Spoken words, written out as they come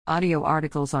Audio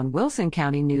articles on Wilson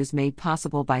County News made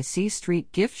possible by C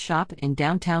Street Gift Shop in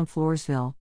downtown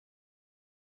Floresville.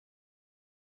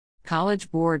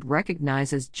 College Board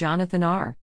recognizes Jonathan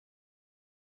Ahr.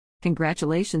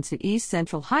 Congratulations to East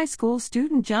Central High School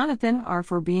student Jonathan Ahr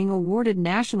for being awarded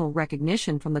national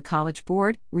recognition from the College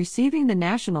Board, receiving the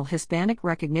National Hispanic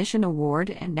Recognition Award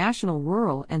and National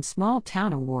Rural and Small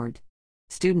Town Award.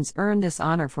 Students earn this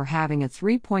honor for having a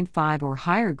 3.5 or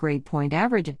higher grade point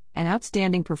average and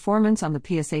outstanding performance on the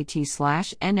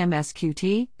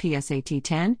PSAT/NMSQT, PSAT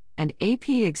 10, and AP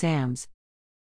exams.